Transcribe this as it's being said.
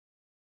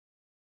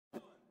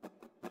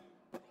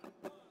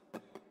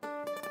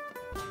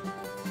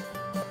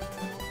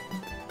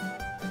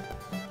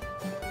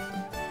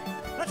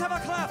have a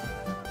clap.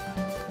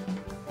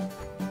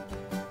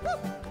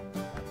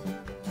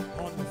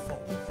 On the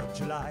 4th of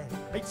July,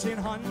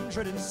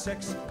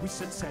 1806, we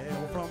set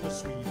sail from the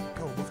sweet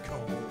Cove of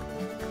Coal.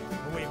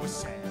 We were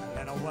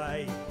sailing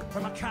away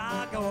from a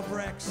cargo of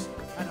bricks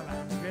and a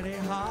man's really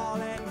hall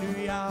in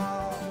New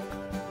York.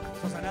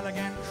 'Twas an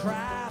elegant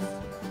craft,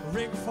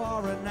 rigged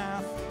fore and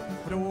aft,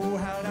 but oh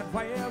how that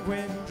wild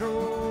wind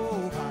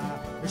drove her.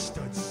 There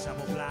stood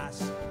 7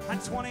 blasts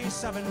and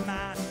 27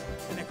 masts,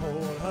 and they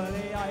called her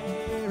the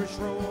Irish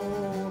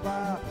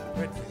Rover.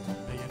 With 50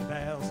 million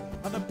bells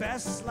and the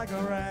best like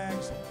a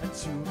rags, and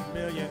 2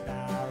 million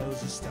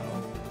barrels of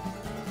stone.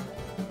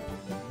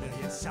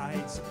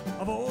 Sides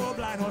of old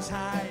blind horse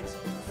hides,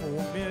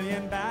 4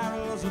 million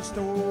barrels of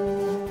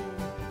stone.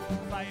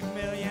 5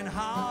 million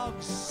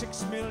hogs,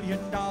 6 million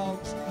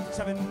dogs,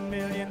 7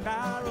 million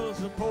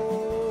barrels of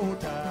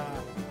porter.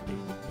 8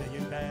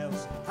 million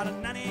bells had a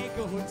nanny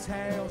good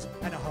tales,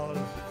 and a hull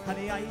had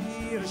the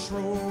Irish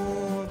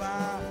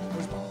Rover. It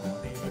was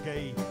Bonnie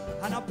McGee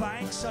and a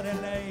banks of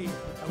LA.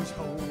 I was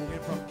home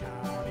from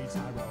County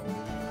Tyrone.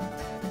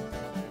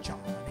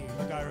 Johnny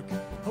McGurk,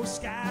 who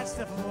scared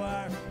stiff of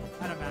work,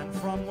 and a man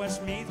from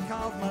Westmeath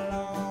called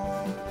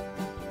Malone.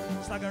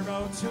 Slugger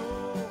Road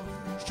too,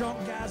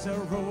 drunk as a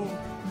rope,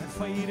 and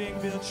fighting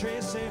Bill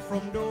Tracy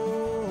from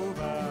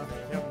Dover.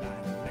 Young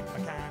man Nick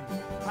McCann,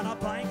 and a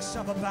banks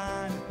of a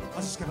band,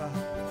 a skipper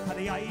had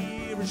the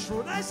Irish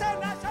Road. Listen.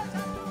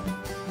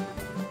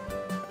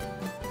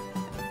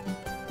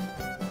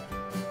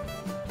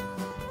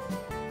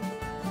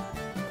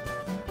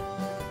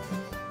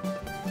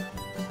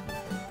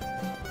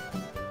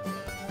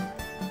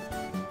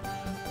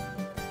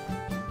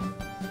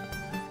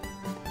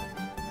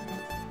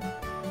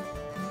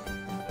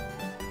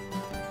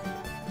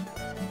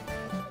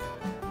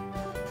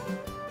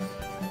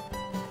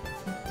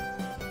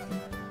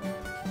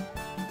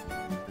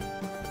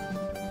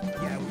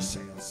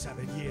 Sailed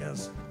 7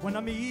 years when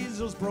the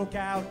measles broke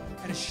out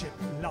and the ship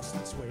lost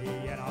its way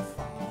in a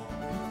fall.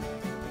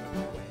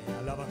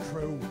 Well, of a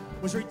crew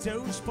was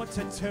reduced but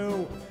to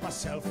 2,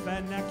 myself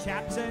and the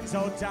captain's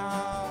all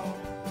down.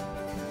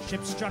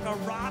 Ship struck a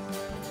rock,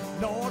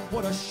 Lord,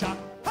 what a shock!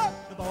 Up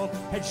the boat,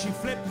 and she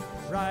flipped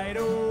right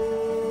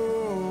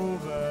over.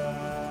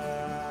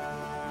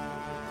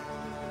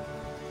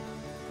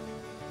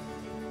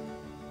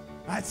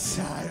 That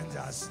time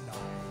does 9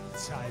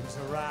 times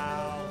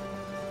around.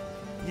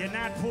 And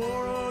that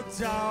poor old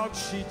dog,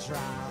 she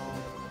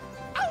drowned.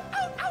 Ow,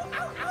 ow, ow,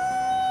 ow,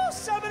 ow!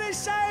 Somebody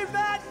save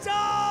that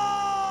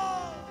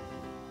dog!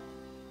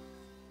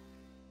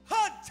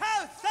 1, 2,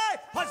 3!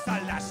 What's the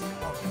last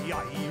of the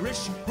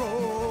Irish Rover?